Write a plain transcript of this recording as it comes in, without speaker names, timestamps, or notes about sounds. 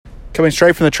Coming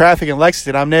straight from the traffic in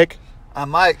Lexington, I'm Nick.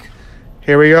 I'm Mike.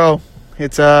 Here we go.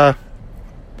 It's, I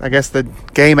guess, the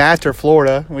game after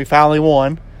Florida. We finally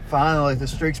won. Finally, the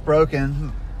streak's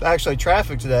broken. Actually,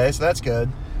 traffic today, so that's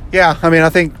good. Yeah, I mean, I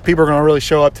think people are going to really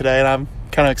show up today, and I'm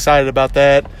kind of excited about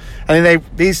that. I mean,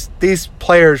 these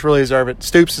players really deserve it.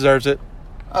 Stoops deserves it.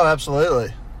 Oh,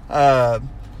 absolutely.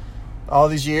 All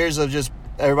these years of just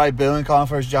everybody booing, calling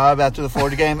for his job after the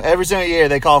Florida game. Every single year,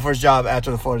 they call for his job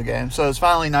after the Florida game. So it's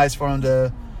finally nice for him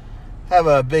to have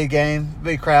a big game,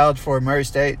 big crowd for Murray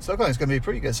State. It's looking like it's going to be a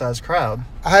pretty good-sized crowd.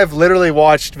 I have literally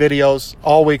watched videos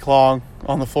all week long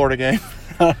on the Florida game.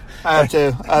 I have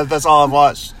too. That's all I've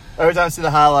watched. Every time I see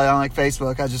the highlight on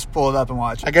Facebook, I just pull it up and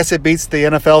watch it. I guess it beats the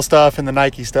NFL stuff and the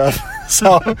Nike stuff.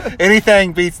 So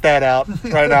anything beats that out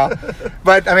right now.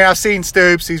 But, I mean, I've seen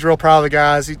Stoops. He's real proud of the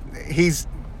guys. He's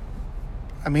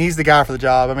the guy for the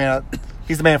job. I mean,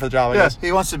 he's the man for the job, I guess.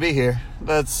 He wants to be here.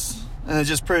 And it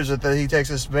just proves it that he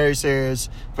takes us very serious,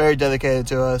 very dedicated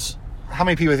to us. How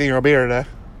many people think you're going to be here today?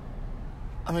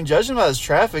 I mean, judging by this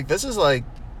traffic, this is like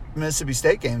Mississippi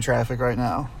State game traffic right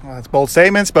now. Well, that's bold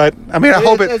statements, but, I mean, I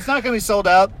hope it's not going to be sold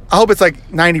out. I hope it's like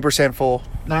 90% full.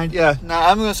 I'm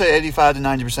going to say 85 to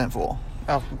 90% full.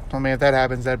 Oh, I mean, if that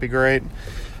happens, that'd be great.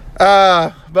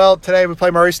 Well, today we play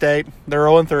Murray State. They're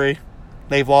 0-3.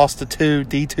 They've lost to 2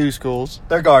 D2 schools.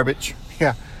 They're garbage.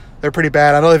 Yeah, they're pretty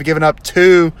bad. I know they've given up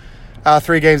 3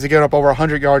 games. They've given up over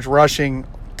 100 yards rushing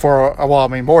more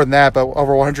than that, but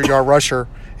over 100-yard rusher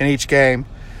in each game.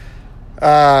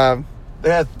 They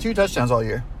had 2 touchdowns all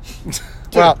year.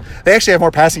 Well, they actually have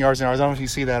more passing yards than ours. I don't know if you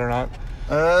see that or not.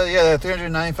 They have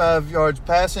 395 yards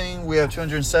passing. We have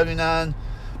 279.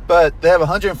 But they have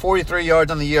 143 yards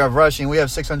on the year of rushing. We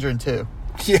have 602.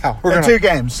 Yeah. In 2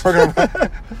 games.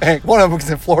 One of them is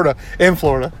in Florida.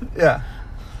 Yeah.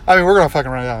 I mean, we're going to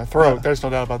fucking run it down their throat. Yeah. There's no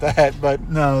doubt about that. But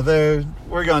no,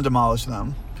 we're going to demolish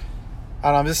them.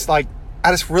 I don't know.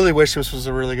 I just really wish this was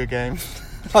a really good game.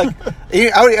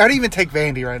 I'd even take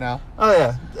Vandy right now. Oh,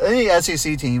 yeah. Any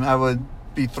SEC team, I would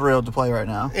be thrilled to play right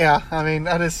now. Yeah. I mean,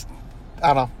 I don't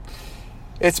know.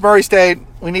 It's Murray State.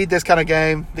 We need this kind of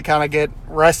game to kind of get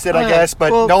rested, I guess.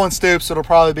 But no one Stoops. It'll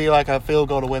probably be like a field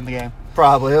goal to win the game.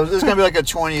 Probably. It's going to be like a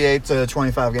 28 to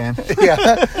 25 game.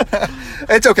 Yeah.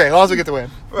 It's okay as long as we get the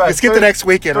win. Right. Let's get the next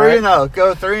weekend, 3-0.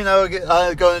 Go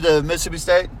 3-0. Going into Mississippi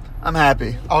State. I'm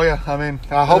happy. Oh, yeah. I mean,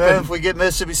 I hope if we get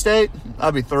Mississippi State,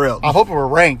 I'll be thrilled. I hope we're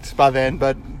ranked by then,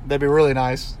 but that'd be really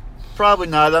nice. Probably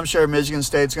not. I'm sure Michigan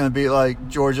State's going to be like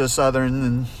Georgia Southern.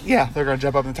 And yeah, they're going to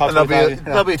jump up in the top 25.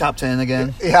 They'll be top 10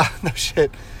 again. Yeah, no shit.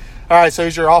 All right, so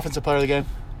who's your offensive player of the game?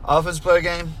 Offensive player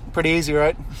game? Pretty easy,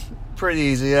 right? Pretty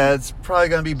easy, yeah. It's probably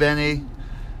going to be Benny.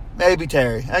 Maybe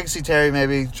Terry. I can see Terry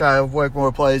maybe try to work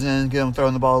more plays in, get him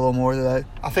throwing the ball a little more today.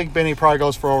 I think Benny probably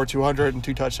goes for over 200 and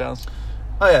 2 touchdowns.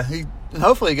 Oh, yeah. And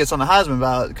hopefully he gets on the Heisman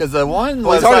ballot because the one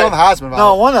was he's already on the Heisman ballot.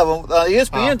 No, one of them.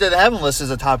 ESPN didn't have him listed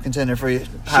as a top contender for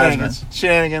Heisman.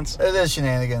 Shenanigans. It is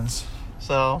shenanigans.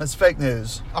 So it's fake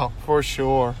news. Oh, for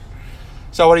sure.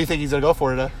 So what do you think he's going to go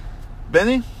for today?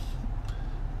 Benny?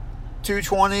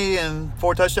 220 and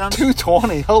 4 touchdowns.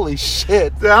 220? Holy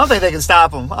shit! I don't think they can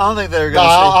stop him. I don't think they're going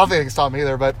to. I don't think they can stop him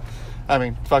either. But I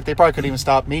mean, fuck, they probably couldn't even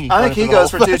stop me. I think he goes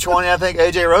for 220. I think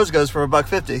AJ Rose goes for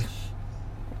 $150.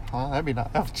 Oh, that'd be not.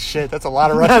 Oh, shit, that's a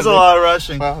lot of rushing. That's a lot of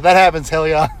rushing. Well, that happens. Hell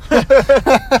yeah.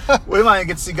 We might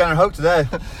get to see Gunnar Hoke today.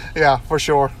 Yeah, for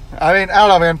sure. I mean, I don't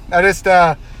know, man.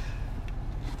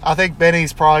 I think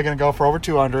Benny's probably going to go for over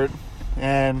 200.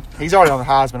 And he's already on the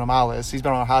Heisman on my list. He's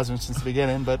been on the Heisman since the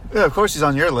beginning. But yeah, of course he's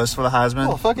on your list for the Heisman.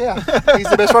 Oh, fuck yeah. He's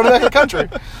the best running back in the country.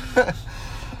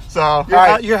 So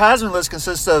your Heisman list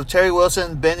consists of Terry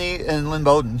Wilson, Benny, and Lynn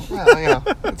Bowden. Yeah,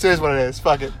 it is what it is.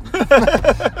 Fuck it.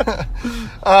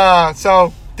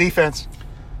 So, defense.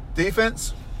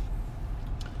 Defense?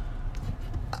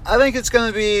 I think it's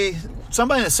going to be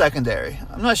somebody in the secondary.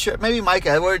 I'm not sure. Maybe Mike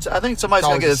Edwards. I think somebody's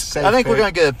going to get we're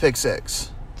going to get a pick 6.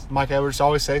 Mike Edwards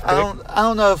always safe pick. I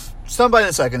don't know if somebody in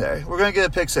the secondary. We're going to get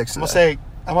a pick 6 today.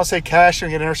 I'm going to say Cash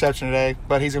and get an interception today,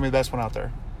 but he's going to be the best one out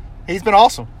there. He's been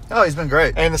awesome. Oh, he's been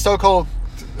great. And the Stone Cold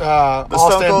Austin,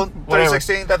 Stone Cold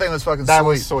 2016, that thing was fucking sweet. That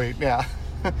was sweet, yeah.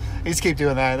 He just keep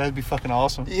doing that. That'd be fucking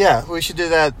awesome. Yeah, we should do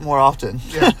that more often.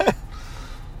 Yeah.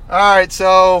 All right,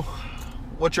 so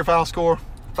what's your final score?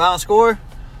 Final score?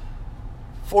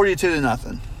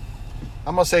 42-0.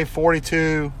 I'm going to say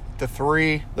 42-3.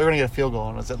 They're going to get a field goal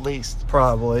on us at least.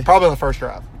 Probably on the first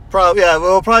drive. Probably, yeah.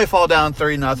 We'll probably fall down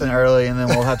 3-0 early, and then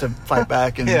we'll have to fight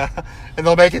back. And Yeah, and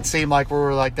they'll make it seem like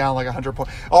we're like down like 100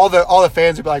 points. All the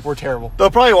fans will be like, we're terrible. they'll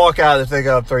probably walk out if they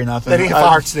go up 3-0. They need to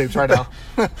fire Stoops right now.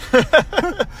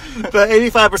 But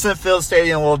 85% filled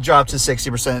stadium will drop to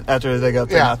 60% after they go up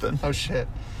 3-0. Oh shit.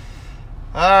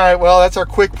 All right, well that's our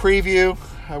quick preview.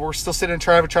 We're still sitting in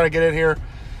traffic trying to get in here,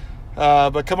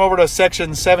 but come over to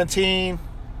section 17,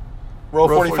 row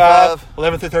 45,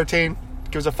 11 through 13.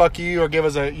 Give us a fuck you or give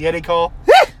us a Yeti call.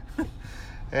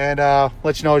 And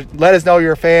let us know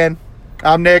you're a fan.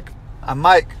 I'm Nick. I'm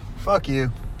Mike. Fuck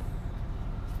you.